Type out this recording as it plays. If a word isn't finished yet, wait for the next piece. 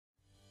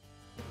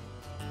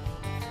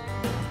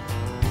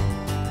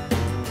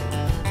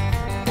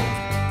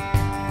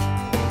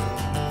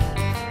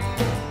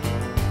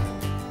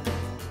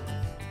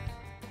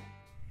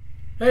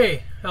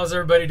Hey, how's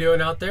everybody doing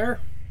out there?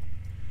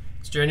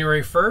 It's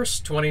January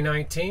 1st,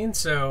 2019,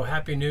 so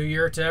Happy New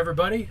Year to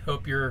everybody.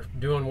 Hope you're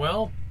doing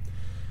well.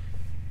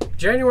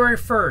 January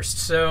 1st,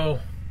 so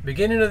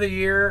beginning of the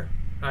year,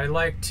 I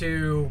like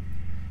to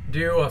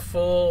do a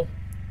full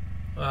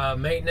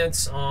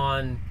maintenance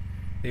on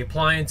the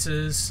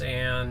appliances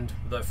and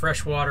the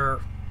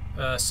freshwater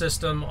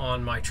system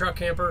on my truck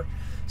camper.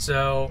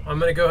 So I'm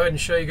going to go ahead and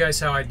show you guys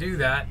how I do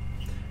that.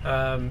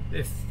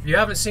 If you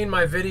haven't seen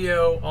my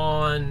video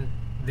on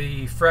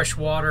the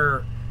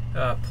freshwater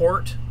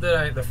port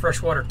the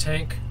freshwater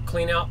tank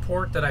clean out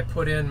port that I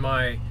put in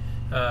my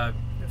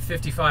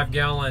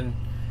 55-gallon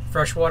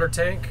freshwater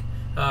tank,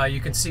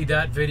 you can see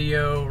that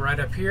video right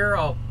up here.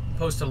 I'll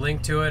post a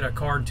link to it, a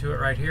card to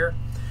it right here,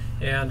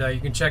 and you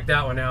can check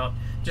that one out.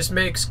 Just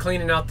makes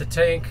cleaning out the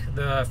tank,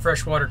 the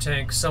freshwater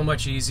tank, so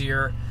much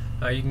easier.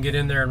 You can get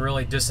in there and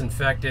really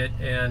disinfect it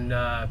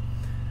and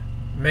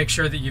make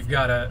sure that you've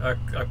got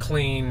a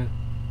clean,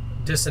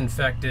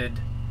 disinfected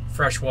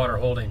freshwater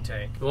holding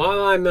tank.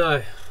 While I'm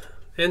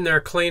in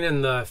there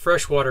cleaning the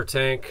freshwater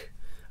tank,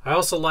 I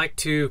also like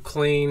to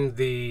clean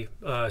the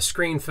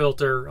screen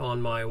filter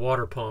on my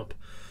water pump.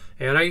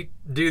 And I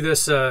do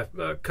this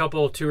a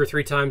couple, 2 or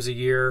 3 times a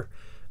year.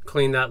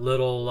 Clean that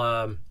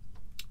little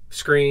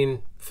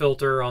screen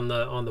filter on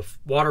the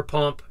water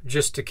pump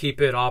just to keep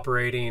it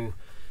operating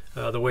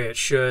the way it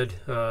should.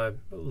 A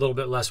little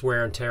bit less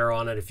wear and tear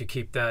on it if you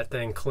keep that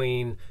thing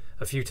clean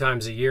a few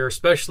times a year,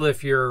 especially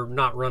if you're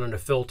not running a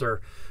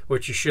filter,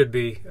 which you should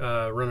be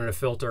running a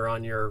filter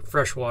on your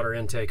freshwater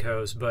intake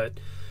hose.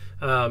 But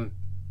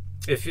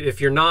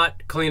if you're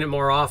not, clean it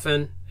more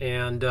often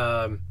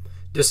and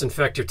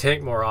disinfect your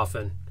tank more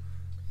often.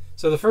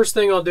 So the first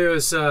thing I'll do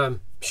is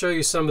show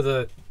you some of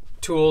the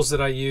tools that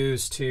I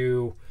use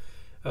to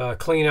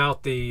clean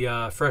out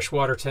the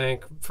freshwater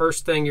tank.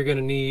 First thing you're going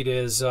to need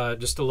is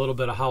just a little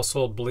bit of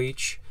household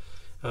bleach.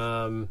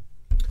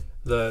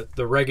 The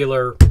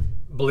regular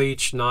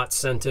bleach, not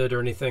scented or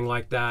anything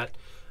like that.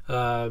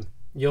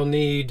 You'll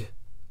need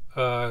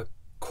a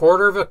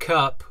 1/4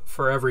 cup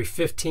for every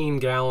 15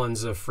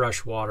 gallons of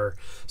fresh water.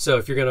 So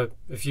if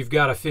you've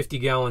got a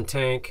 50-gallon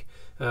tank,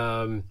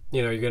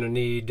 you're gonna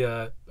need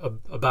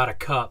about a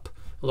cup,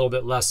 a little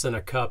bit less than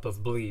a cup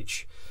of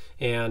bleach.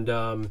 And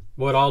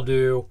what I'll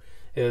do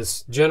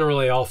is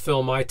generally I'll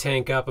fill my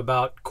tank up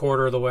about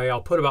 1/4 of the way.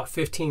 I'll put about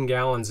 15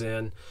 gallons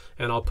in,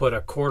 and I'll put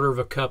a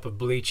 1/4 cup of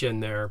bleach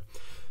in there.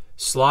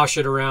 Slosh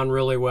it around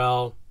really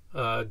well.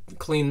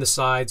 Clean the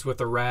sides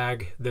with a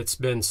rag that's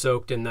been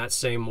soaked in that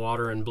same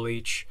water and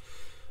bleach.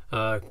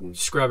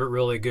 Scrub it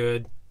really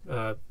good.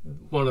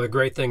 One of the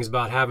great things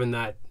about having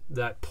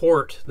that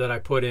port that I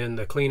put in,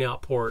 the clean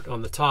out port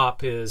on the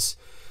top, is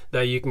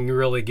that you can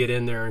really get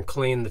in there and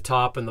clean the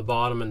top and the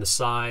bottom and the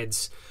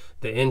sides,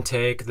 the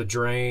intake, the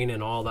drain,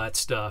 and all that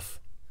stuff.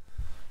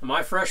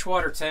 My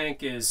freshwater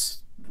tank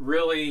is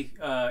really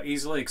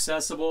easily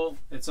accessible.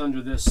 It's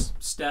under this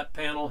step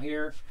panel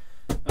here.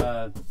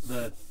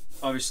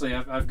 Obviously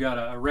I've got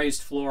a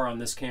raised floor on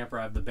this camper.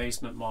 I have the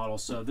basement model,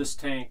 so this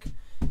tank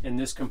in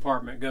this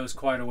compartment goes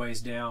quite a ways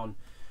down.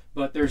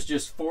 But there's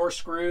just 4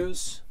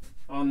 screws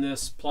on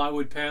this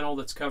plywood panel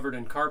that's covered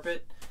in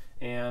carpet,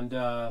 and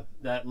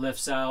that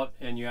lifts out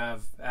and you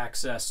have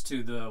access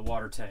to the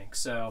water tank.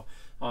 So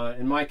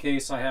in my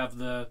case, I have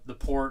the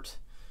port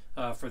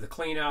for the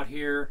clean out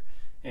here,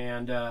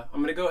 and I'm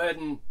going to go ahead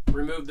and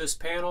remove this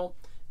panel,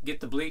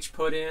 get the bleach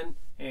put in,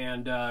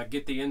 and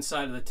get the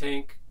inside of the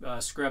tank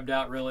scrubbed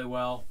out really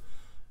well,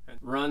 and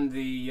run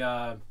the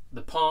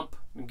pump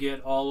and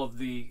get all of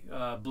the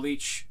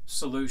bleach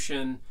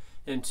solution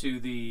into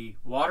the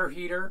water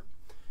heater,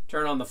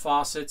 turn on the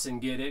faucets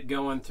and get it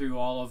going through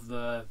all of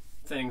the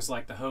things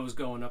like the hose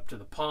going up to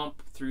the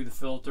pump, through the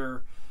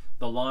filter,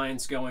 the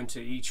lines going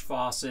to each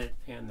faucet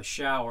and the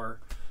shower.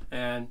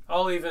 And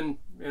I'll even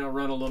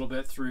run a little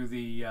bit through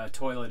the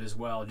toilet as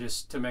well,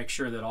 just to make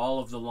sure that all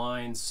of the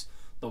lines,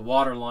 the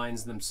water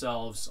lines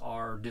themselves,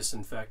 are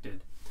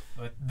disinfected.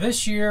 But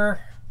this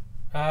year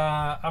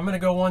I'm going to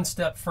go one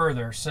step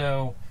further.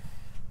 So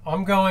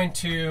I'm going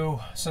to,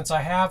 since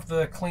I have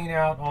the clean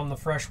out on the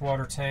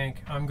freshwater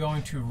tank, I'm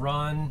going to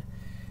run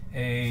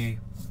a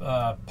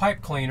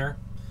pipe cleaner.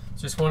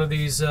 It's just one of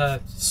these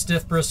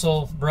stiff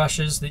bristle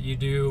brushes that you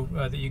do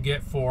that you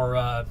get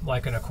for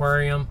like an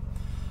aquarium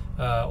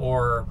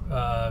or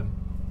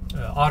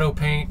auto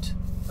paint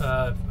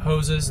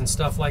hoses and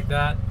stuff like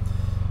that.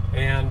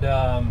 And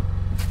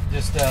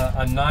just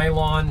a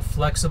nylon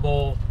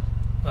flexible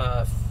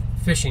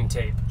fishing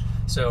tape.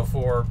 So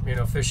for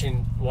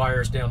fishing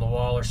wires down the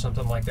wall or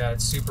something like that,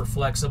 it's super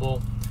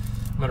flexible.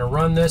 I'm going to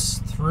run this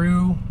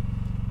through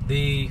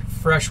the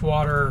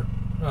freshwater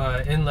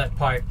inlet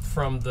pipe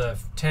from the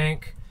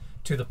tank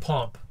to the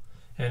pump,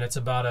 and it's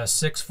about a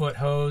 6-foot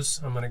hose.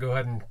 I'm going to go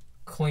ahead and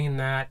clean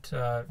that,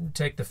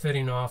 take the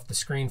fitting off, the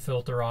screen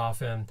filter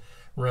off, and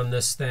run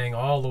this thing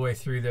all the way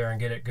through there and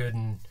get it good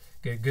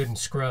and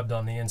scrubbed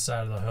on the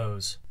inside of the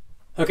hose.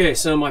 Okay,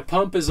 so my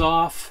pump is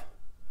off.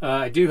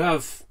 I do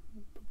have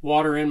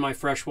water in my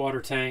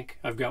freshwater tank.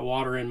 I've got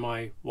water in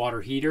my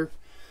water heater.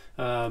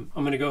 I'm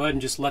going to go ahead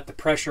and just let the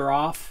pressure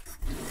off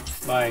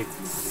by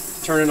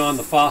turning on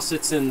the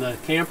faucets in the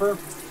camper.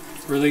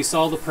 Release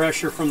all the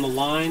pressure from the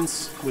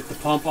lines with the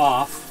pump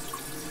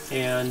off,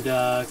 and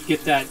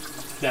get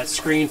that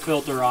screen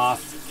filter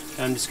off.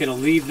 I'm just going to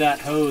leave that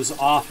hose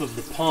off of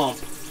the pump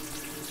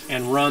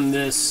and run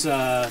this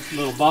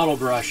little bottle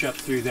brush up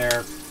through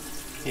there,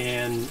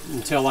 and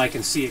until I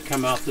can see it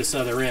come out this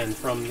other end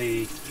from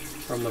the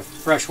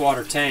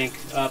freshwater tank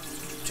up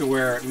to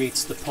where it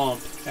meets the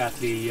pump at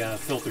the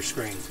filter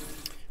screen.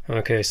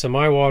 Okay, so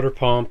my water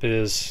pump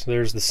is,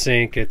 there's the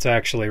sink, it's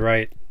actually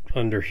right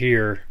under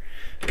here.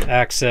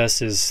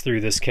 Access is through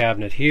this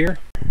cabinet here.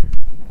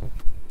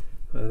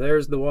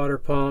 There's the water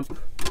pump,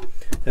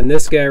 and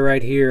this guy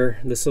right here,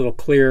 this little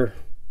clear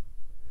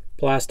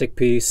plastic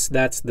piece,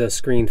 that's the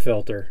screen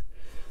filter.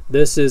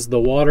 This is the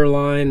water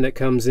line that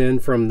comes in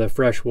from the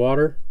fresh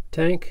water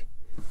tank,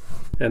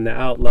 and the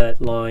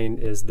outlet line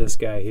is this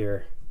guy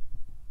here.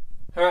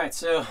 Alright,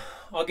 so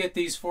I'll get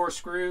these 4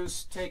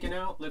 screws taken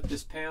out, lift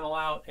this panel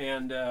out,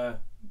 and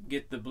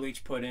get the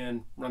bleach put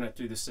in, run it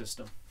through the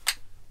system.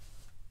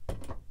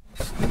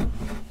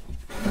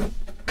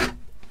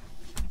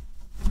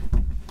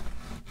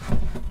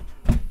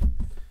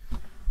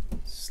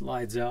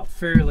 Slides out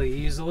fairly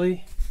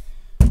easily.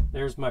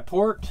 There's my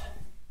port.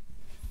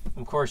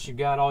 Of course, you've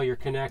got all your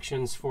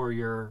connections for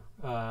your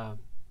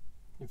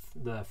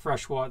the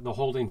freshwater, the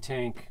holding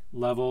tank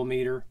level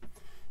meter,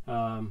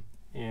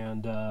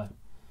 and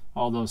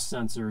all those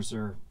sensors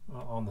are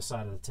on the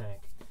side of the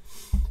tank.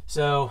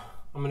 So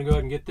I'm going to go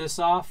ahead and get this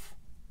off,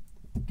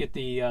 get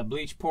the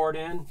bleach poured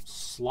in,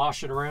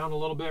 slosh it around a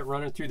little bit,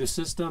 run it through the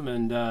system,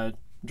 and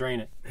drain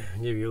it.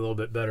 Give you a little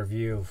bit better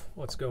view of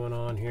what's going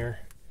on here.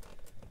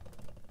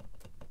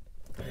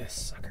 This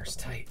sucker's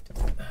tight.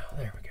 Oh,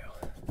 there we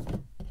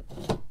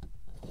go.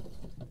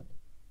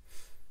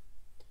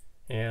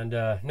 And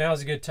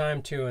now's a good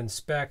time to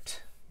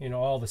inspect, you know,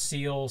 all the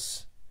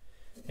seals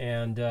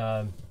and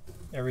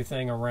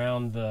everything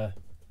around the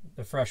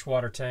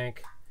freshwater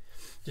tank,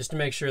 just to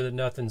make sure that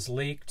nothing's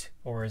leaked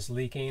or is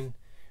leaking.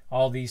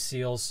 All these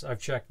seals,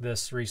 I've checked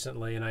this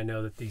recently, and I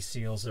know that these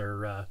seals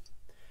are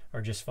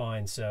just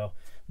fine. So,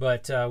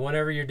 but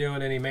whenever you're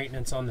doing any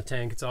maintenance on the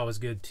tank, it's always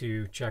good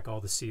to check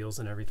all the seals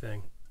and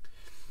everything.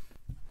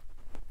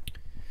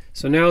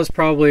 So now is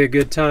probably a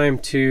good time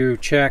to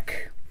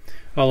check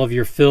all of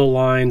your fill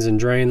lines and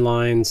drain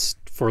lines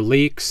for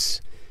leaks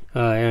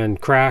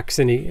and cracks,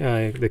 any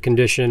the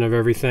condition of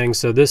everything.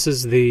 So this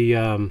is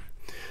the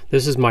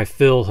this is my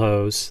fill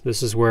hose.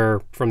 This is where,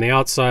 from the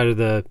outside of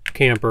the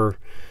camper,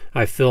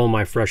 I fill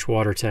my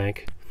freshwater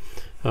tank.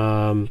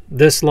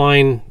 This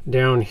line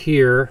down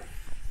here,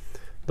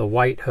 the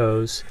white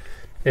hose,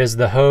 is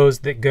the hose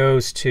that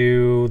goes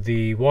to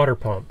the water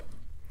pump.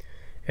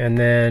 And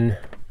then,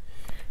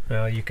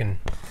 well, you can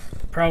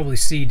probably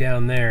see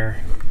down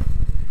there,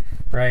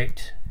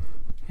 right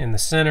in the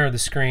center of the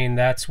screen,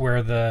 that's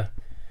where the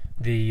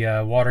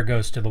water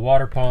goes to the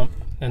water pump.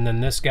 And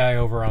then this guy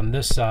over on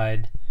this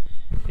side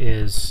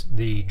is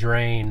the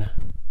drain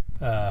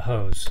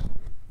hose.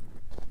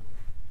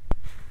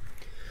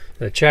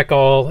 So check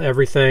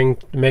everything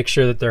to make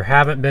sure that there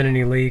haven't been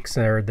any leaks,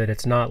 or that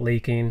it's not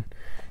leaking.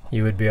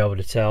 You would be able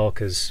to tell,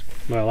 because,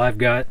 well, I've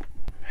got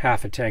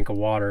half a tank of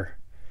water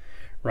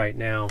right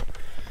now.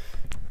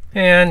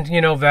 And, you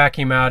know,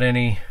 vacuum out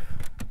any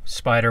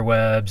spider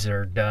webs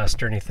or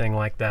dust or anything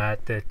like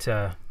that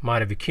that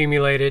might have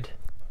accumulated.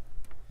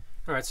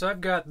 All right, so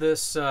I've got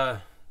this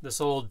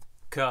this old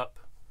cup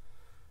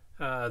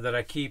that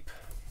I keep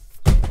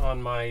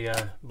on my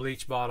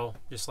bleach bottle,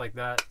 just like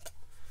that.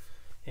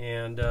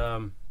 And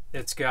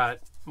it's got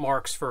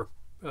marks for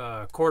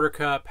quarter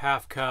cup,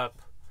 half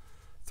cup,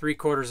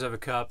 3/4 of a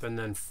cup, and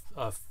then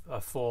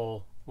a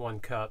full 1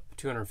 cup,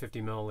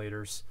 250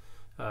 milliliters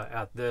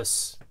at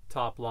this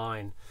top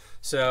line.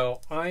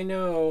 So I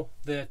know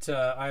that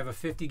I have a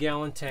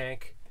 50-gallon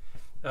tank.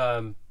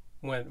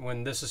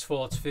 When this is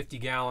full, it's 50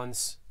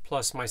 gallons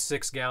plus my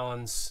 6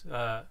 gallons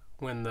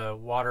when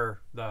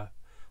the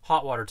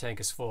hot water tank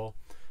is full.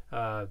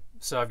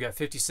 So I've got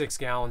 56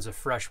 gallons of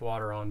fresh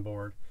water on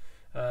board.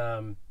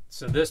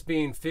 So this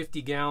being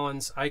 50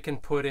 gallons, I can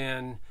put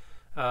in,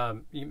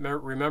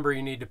 remember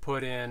you need to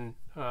put in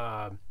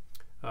a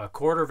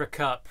 1/4 of a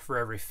cup for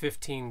every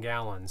 15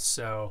 gallons.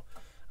 So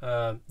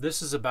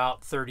this is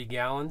about 30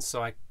 gallons,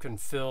 so I can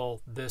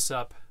fill this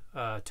up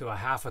to a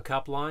half a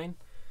cup line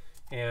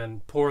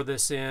and pour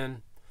this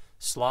in,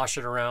 slosh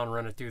it around,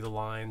 run it through the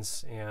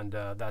lines, and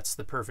that's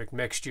the perfect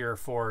mixture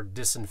for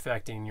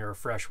disinfecting your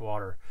fresh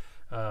water,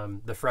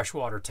 the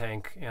freshwater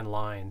tank and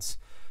lines.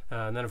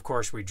 And then, of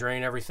course, we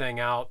drain everything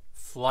out,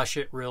 flush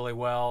it really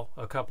well,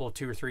 a couple,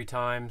 2 or 3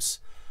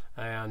 times,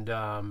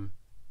 and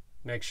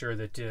make sure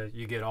that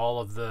you get all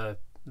of the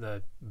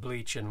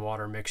bleach and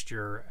water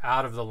mixture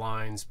out of the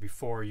lines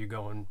before you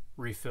go and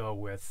refill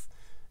with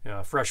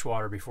fresh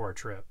water before a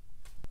trip.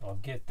 I'll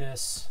get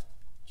this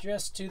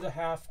just to the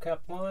half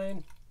cup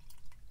line.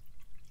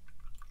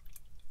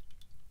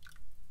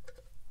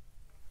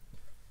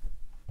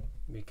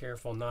 Be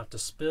careful not to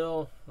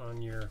spill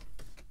on your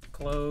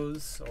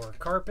clothes or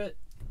carpet.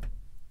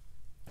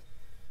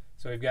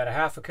 So we've got a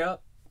 1/2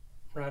 cup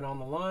right on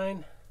the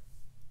line.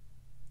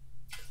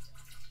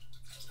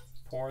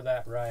 Pour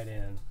that right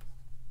in.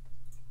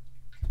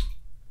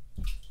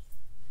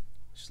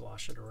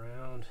 Slosh it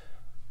around.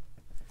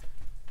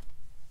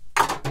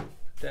 Put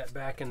that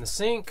back in the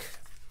sink.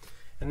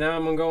 And now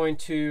I'm going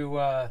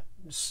to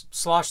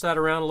slosh that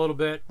around a little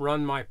bit,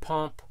 run my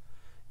pump,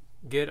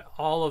 get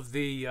all of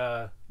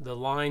the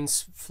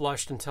lines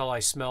flushed until I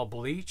smell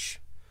bleach,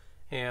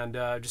 and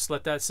just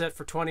let that sit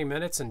for 20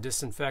 minutes and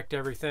disinfect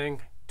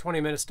everything.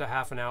 20 minutes to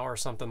half an hour or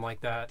something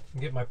like that.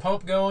 Get my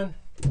pump going.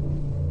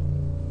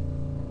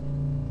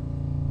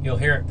 You'll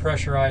hear it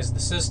pressurize the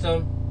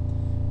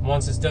system.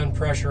 Once it's done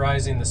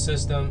pressurizing the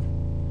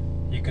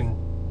system, you can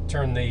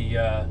turn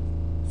the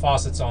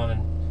faucets on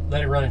and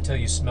let it run until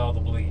you smell the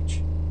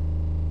bleach.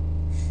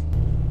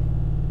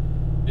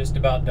 Just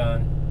about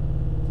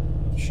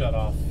done. It'll shut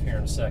off here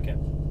in a second.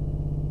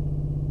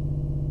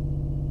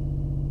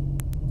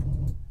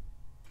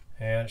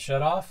 And it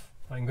shut off.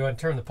 I can go ahead and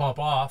turn the pump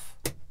off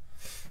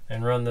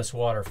and run this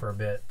water for a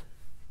bit.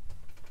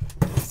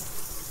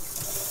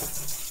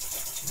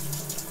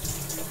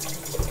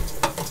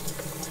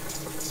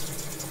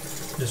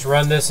 Just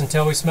run this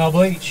until we smell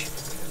bleach.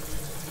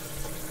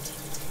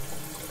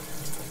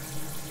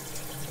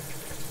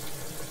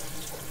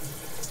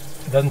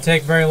 It doesn't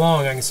take very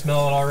long, I can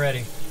smell it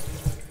already.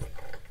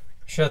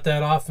 Shut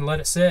that off and let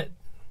it sit.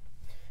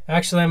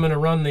 Actually, I'm going to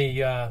run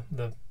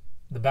the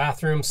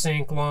bathroom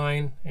sink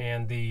line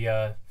and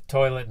the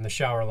toilet and the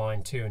shower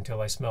line too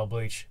until I smell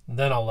bleach.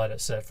 Then I'll let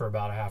it sit for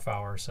about a 1/2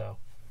 hour or so.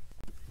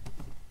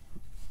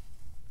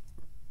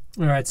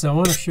 Alright, so I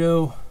want to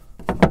show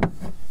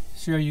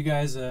you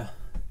guys a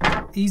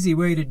easy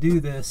way to do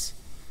this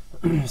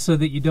so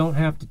that you don't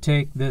have to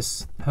take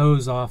this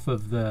hose off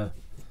of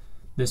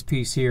this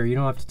piece here. You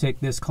don't have to take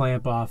this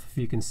clamp off, if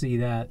you can see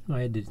that.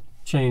 I had to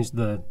change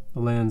the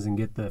lens and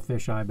get the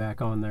fisheye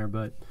back on there,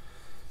 but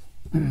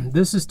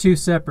this is 2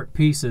 separate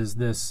pieces,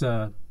 this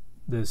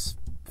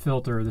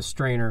filter, the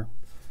strainer,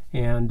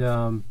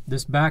 and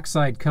this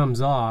backside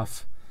comes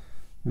off.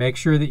 Make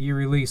sure that you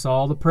release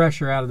all the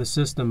pressure out of the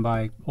system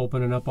by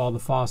opening up all the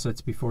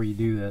faucets before you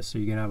do this, or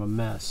you're gonna have a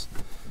mess.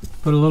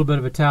 Put a little bit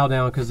of a towel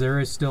down because there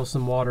is still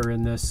some water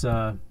in this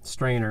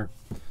strainer,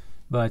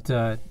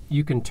 but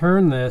you can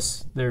turn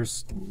this.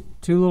 There's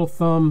 2 little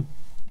thumb,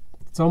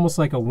 it's almost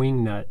like a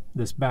wing nut,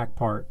 this back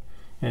part,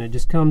 and it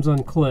just comes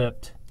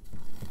unclipped.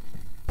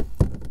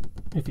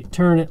 If you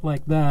turn it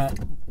like that,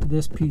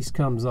 this piece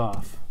comes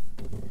off.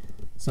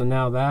 So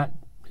now that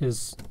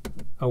is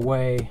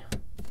away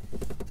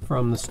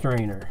from the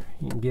strainer.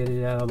 You can get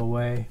it out of the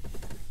way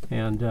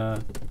and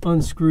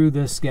unscrew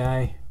this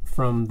guy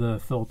from the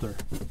filter.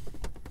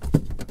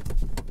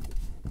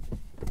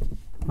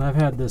 I've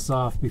had this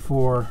off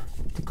before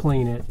to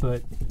clean it,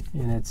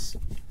 and it's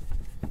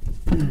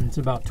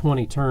about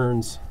 20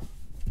 turns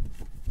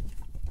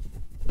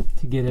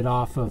to get it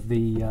off of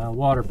the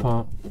water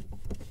pump.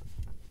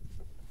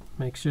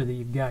 Make sure that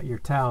you've got your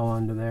towel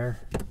under there.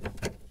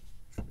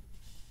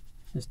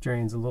 This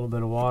drains a little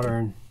bit of water,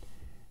 and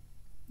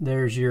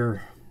there's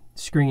your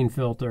screen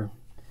filter.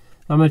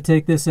 I'm going to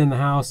take this in the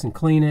house and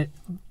clean it.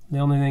 The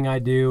only thing I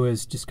do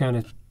is just kind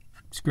of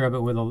scrub it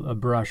with a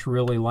brush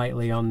really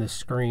lightly on this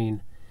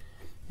screen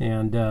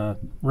and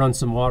run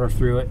some water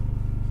through it.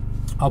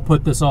 I'll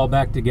put this all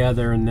back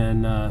together and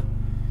then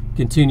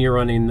continue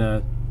running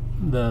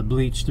the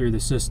bleach through the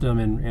system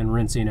and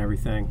rinsing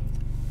everything.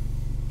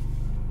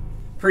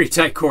 Pretty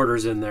tight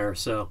quarters in there.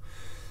 So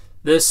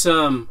this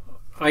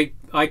I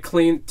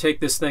take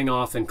this thing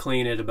off and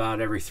clean it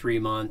about every 3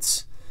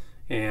 months,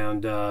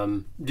 and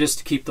just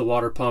to keep the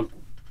water pump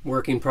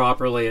working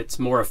properly. It's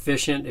more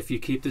efficient if you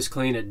keep this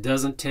clean. It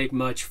doesn't take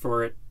much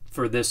for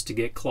this to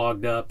get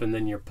clogged up, and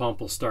then your pump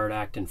will start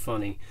acting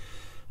funny.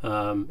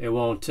 It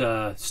won't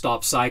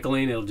stop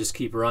cycling. It'll just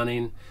keep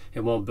running. It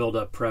won't build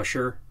up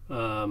pressure.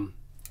 And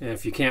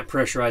if you can't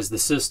pressurize the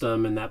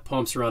system and that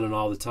pump's running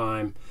all the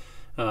time,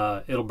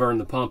 it'll burn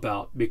the pump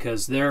out,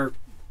 because the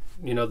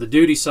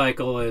duty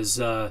cycle is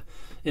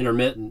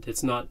intermittent.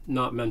 It's not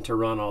meant to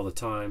run all the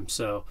time.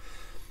 So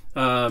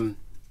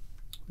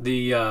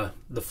the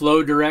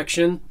flow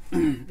direction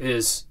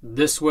is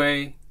this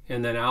way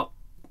and then out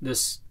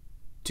this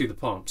to the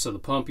pump. So the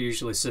pump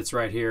usually sits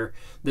right here.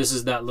 This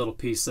is that little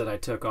piece that I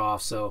took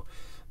off. So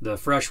the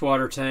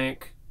freshwater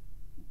tank,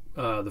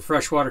 the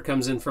freshwater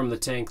comes in from the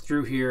tank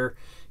through here,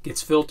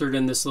 gets filtered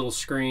in this little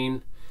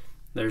screen.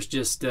 There's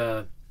just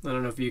I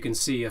don't know if you can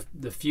see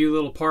the few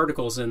little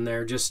particles in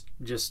there just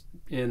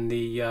in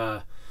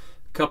the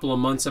couple of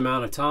months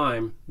amount of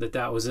time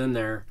that was in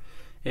there,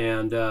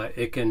 and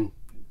it can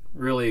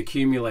really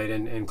accumulate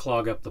and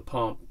clog up the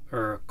pump,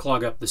 or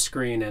clog up the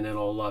screen, and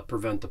it'll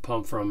prevent the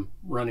pump from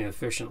running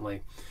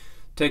efficiently.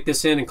 Take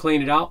this in and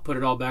clean it out, put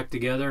it all back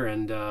together,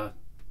 and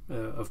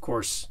of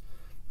course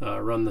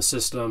run the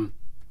system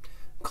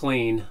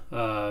clean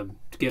to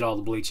get all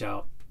the bleach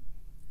out.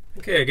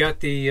 Okay, I got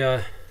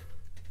the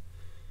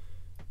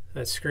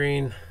that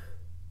screen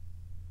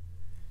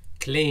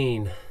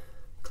clean.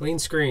 clean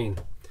screen.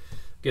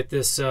 Get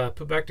this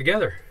put back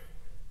together.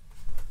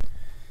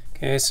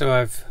 Okay, so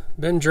I've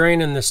been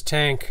draining this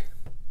tank,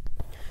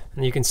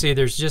 and you can see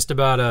there's just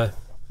about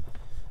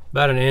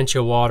an inch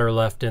of water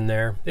left in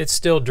there. It's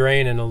still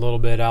draining a little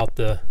bit out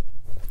the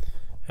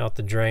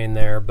drain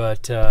there,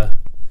 but I'm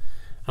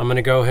going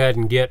to go ahead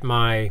and get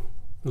my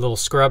little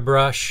scrub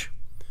brush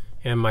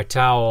and my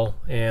towel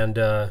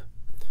and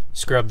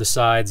scrub the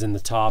sides and the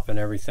top and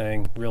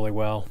everything really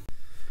well.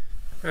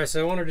 All right,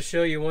 so I wanted to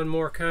show you one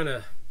more kind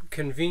of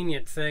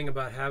convenient thing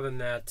about having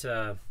that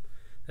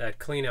that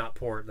clean out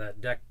port, that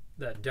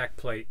deck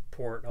plate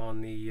port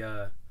on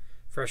the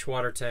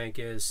freshwater tank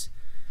is,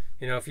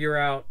 you know, if you're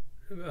out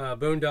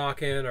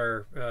boondocking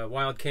or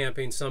wild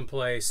camping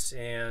someplace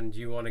and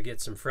you want to get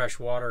some fresh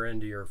water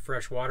into your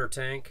freshwater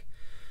tank,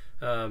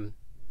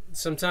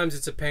 sometimes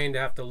it's a pain to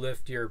have to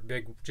lift your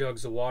big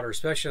jugs of water,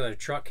 especially in a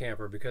truck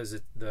camper,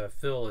 because the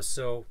fill is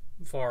so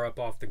far up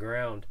off the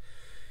ground.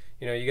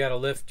 You know, you got to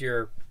lift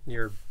your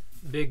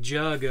big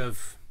jug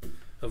of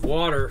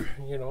water,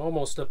 you know,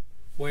 almost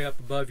way up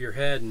above your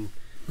head, and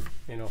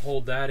you know,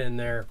 hold that in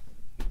there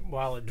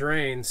while it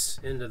drains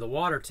into the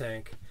water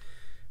tank.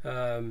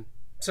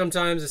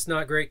 Sometimes it's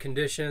not great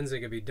conditions. It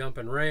could be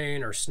dumping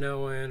rain or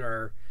snowing,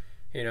 or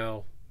you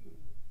know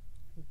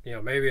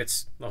maybe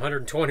it's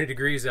 120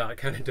 degrees out. It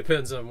kind of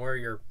depends on where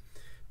you're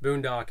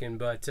boondocking.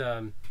 But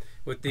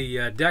with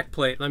the deck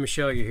plate, let me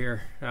show you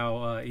here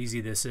how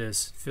easy this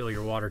is. Fill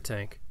your water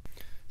tank.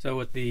 So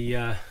with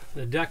the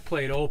deck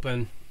plate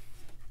open,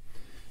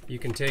 you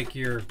can take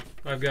your,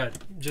 I've got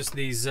just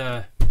these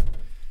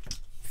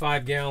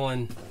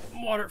 5-gallon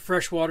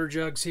fresh water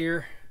jugs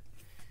here,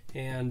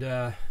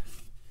 and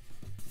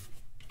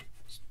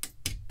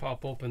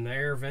pop open the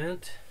air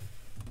vent.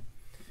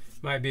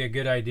 Might be a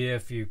good idea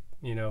if you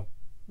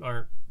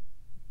aren't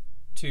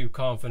too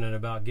confident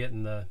about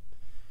getting the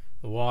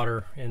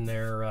water in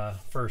there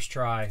first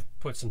try.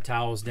 Put some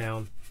towels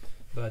down,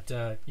 but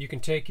you can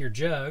take your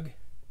jug.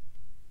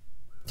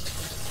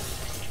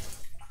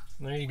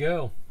 There you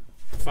go,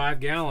 5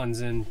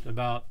 gallons in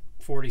about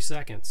 40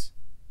 seconds.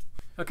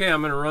 Okay,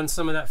 I'm going to run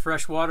some of that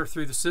fresh water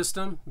through the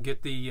system,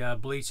 get the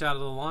bleach out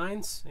of the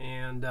lines,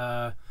 and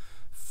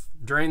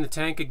drain the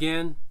tank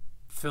again.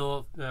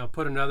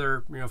 Put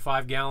another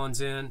 5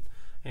 gallons in,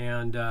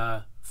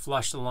 and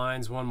flush the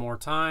lines one more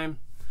time,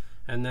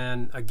 and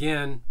then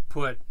again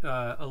put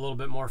a little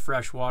bit more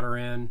fresh water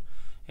in,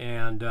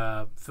 and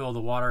fill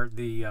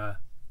the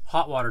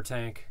hot water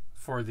tank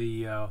for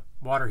the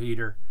water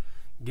heater.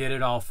 Get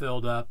it all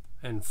filled up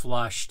and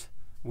flushed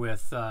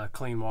with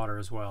clean water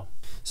as well.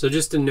 So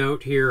just a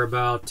note here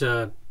about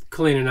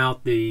cleaning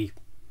out the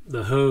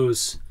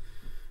hose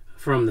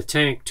from the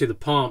tank to the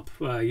pump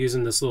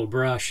using this little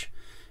brush.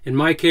 In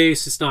my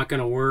case, it's not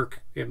going to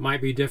work. It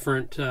might be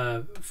different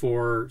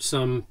for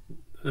some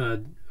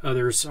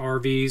others'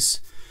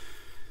 RVs.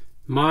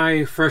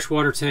 My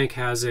freshwater tank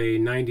has a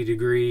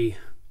 90-degree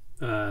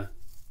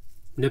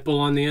nipple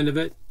on the end of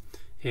it,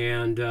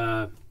 and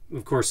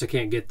of course I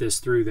can't get this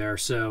through there,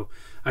 so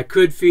I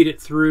could feed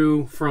it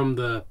through from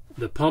the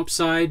pump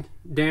side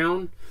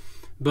down,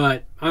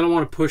 but I don't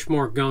want to push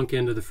more gunk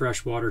into the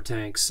freshwater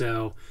tank.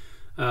 So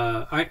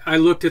I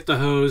looked at the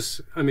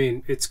hose. I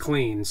mean, it's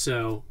clean,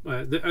 so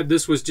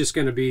this was just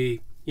going to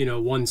be,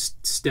 one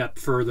step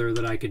further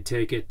that I could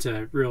take it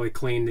to really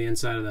clean the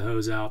inside of the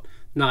hose out.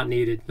 Not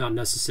needed, not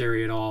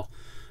necessary at all,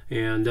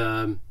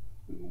 and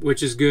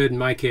which is good in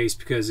my case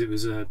because it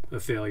was a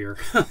failure.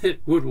 It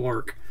wouldn't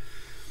work.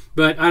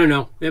 But I don't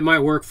know, it might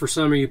work for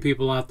some of you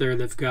people out there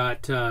that've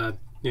got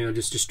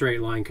just a straight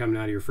line coming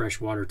out of your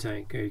freshwater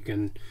tank. You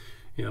can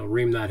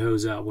ream that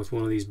hose out with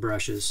one of these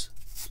brushes,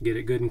 get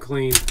it good and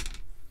clean.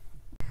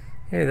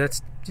 Okay,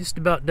 that's just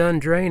about done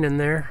draining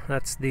there.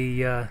 That's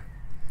the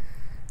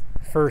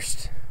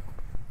first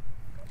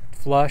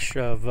flush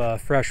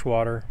of fresh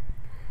water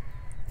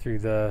through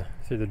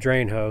the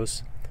drain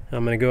hose.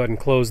 I'm going to go ahead and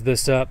close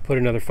this up, put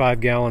another 5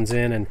 gallons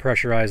in, and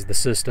pressurize the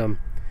system.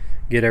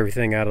 Get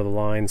everything out of the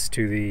lines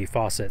to the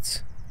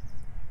faucets.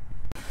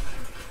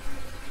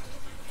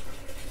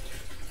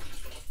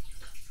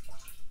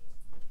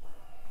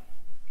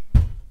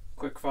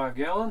 Quick 5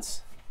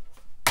 gallons.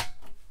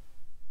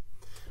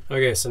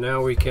 Okay, so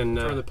now we can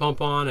turn the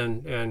pump on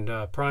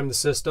and prime the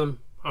system.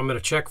 I'm going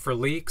to check for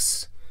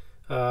leaks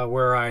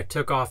where I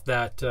took off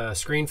that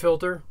screen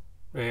filter,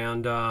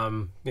 and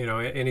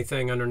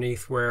anything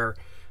underneath where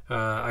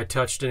I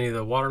touched any of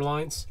the water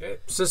lines. Okay.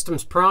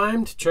 System's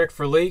primed, check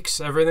for leaks,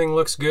 everything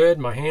looks good.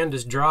 My hand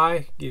is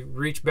dry. You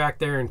reach back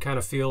there and kind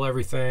of feel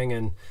everything,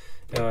 and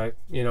a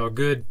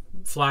good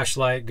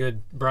flashlight,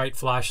 good bright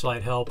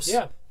flashlight helps.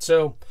 Yeah.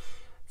 So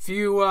if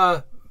you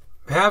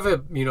have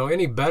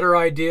any better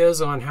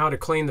ideas on how to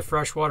clean the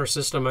freshwater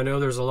system, I know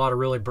there's a lot of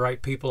really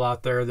bright people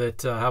out there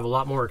that have a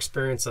lot more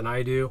experience than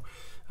I do.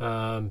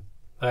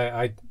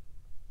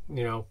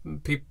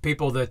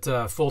 People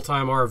that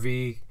full-time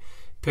RV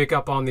pick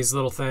up on these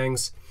little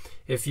things.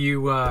 If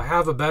you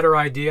have a better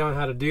idea on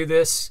how to do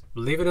this,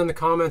 leave it in the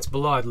comments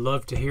below. I'd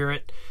love to hear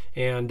it.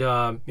 And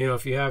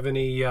if you have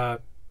any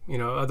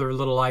other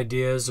little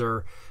ideas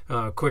or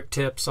quick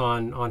tips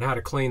on how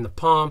to clean the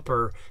pump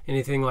or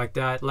anything like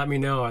that, let me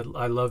know.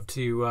 I love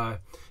to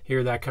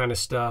hear that kind of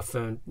stuff,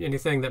 and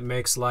anything that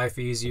makes life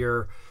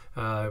easier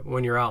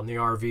when you're out in the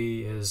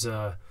RV is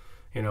a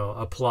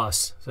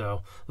plus.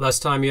 So less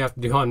time you have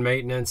to do on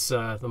maintenance,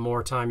 the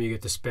more time you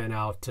get to spend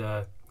out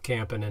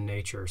camping in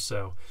nature.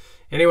 So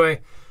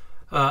anyway,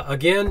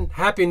 again,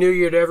 Happy New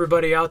Year to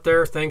everybody out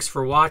there. Thanks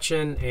for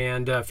watching,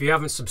 and if you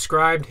haven't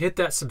subscribed, hit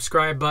that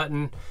subscribe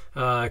button.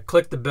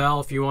 Click the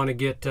bell if you want to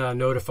get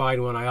notified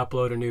when I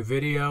upload a new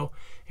video.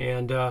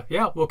 And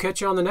yeah, we'll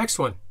catch you on the next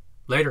one.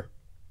 Later.